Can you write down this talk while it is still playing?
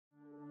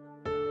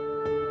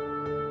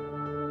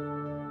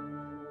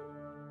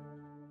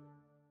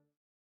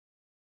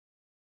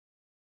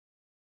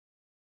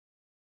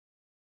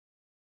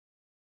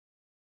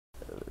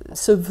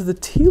So for the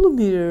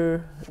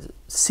telomere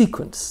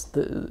sequence,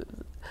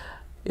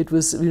 it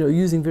was, you know,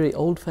 using very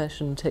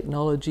old-fashioned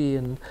technology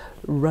and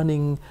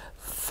running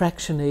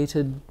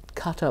fractionated,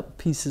 cut-up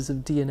pieces of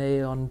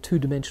DNA on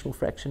two-dimensional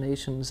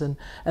fractionations, and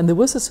there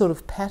was a sort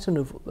of pattern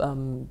of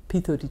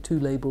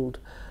P32 labeled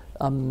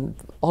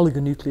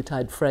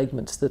oligonucleotide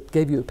fragments that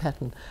gave you a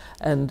pattern,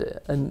 and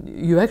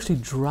you actually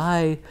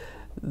dry.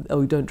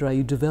 Oh, you don't dry.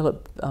 You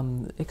develop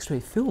X-ray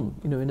film,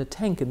 you know, in a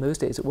tank. In those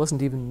days, it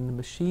wasn't even in a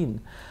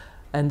machine.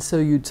 And so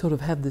you'd sort of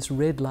have this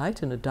red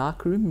light in a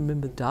dark room.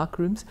 Remember dark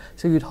rooms?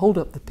 So you'd hold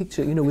up the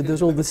picture, you know, with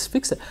there's all this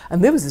fixer.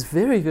 And there was this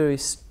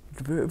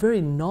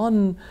very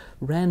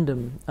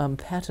non-random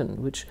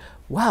pattern, which,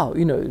 wow,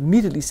 you know,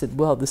 immediately said,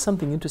 wow, there's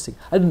something interesting.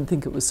 I didn't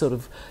think it was sort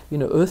of, you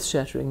know,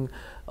 earth-shattering,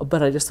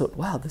 but I just thought,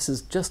 wow, this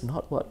is just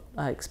not what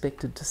I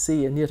expected to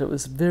see. And yet it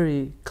was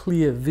very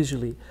clear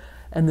visually.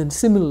 And then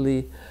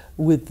similarly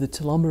with the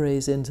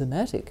telomerase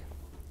enzymatic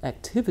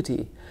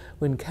activity,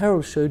 when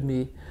Carol showed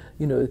me,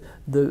 you know,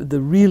 the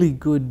really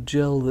good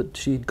gel that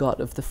she'd got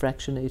of the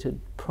fractionated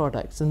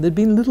products. And there'd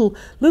been little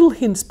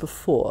hints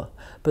before,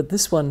 but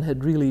this one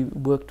had really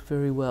worked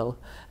very well.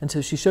 And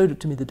so she showed it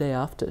to me the day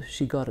after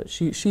she got it.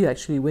 She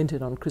actually went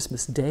in on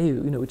Christmas Day,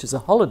 you know, which is a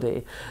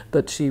holiday,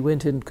 but she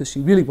went in because she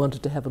really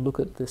wanted to have a look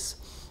at this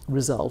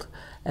result.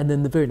 And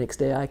then the very next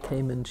day I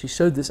came and she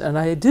showed this, and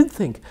I did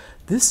think,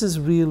 this is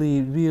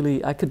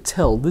really, I could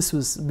tell this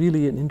was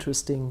really an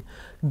interesting,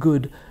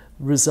 good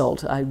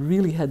result. I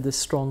really had this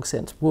strong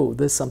sense, whoa,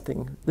 there's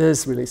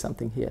really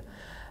something here.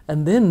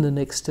 And then the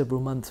next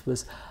several months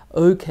was,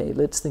 okay,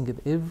 let's think of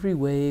every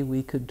way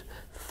we could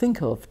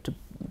think of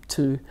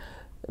to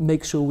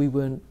make sure we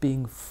weren't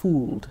being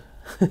fooled.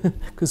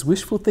 Because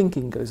wishful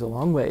thinking goes a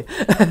long way.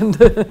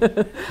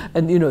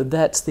 And you know,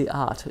 that's the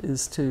art,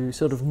 is to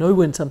sort of know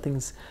when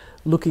something's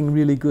looking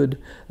really good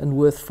and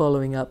worth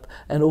following up,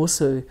 and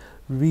also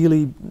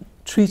really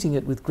treating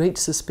it with great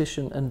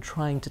suspicion and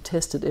trying to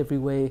test it every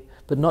way,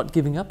 but not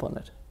giving up on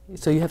it.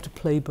 So you have to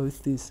play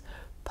both these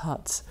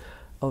parts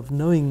of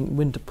knowing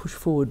when to push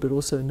forward, but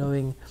also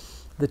knowing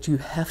that you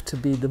have to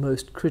be the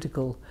most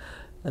critical.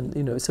 And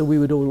you know, so we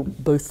would all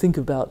both think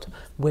about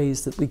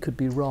ways that we could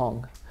be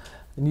wrong.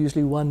 And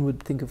usually one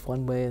would think of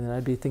one way, and then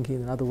I'd be thinking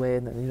another way,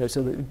 and then, you know,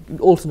 so that you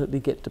alternately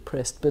get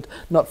depressed, but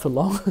not for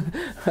long.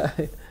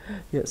 Right?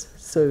 Yes.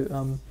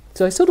 So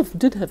I sort of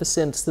did have a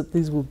sense that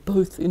these were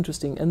both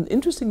interesting, and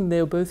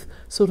they were both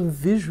sort of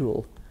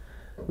visual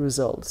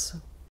results.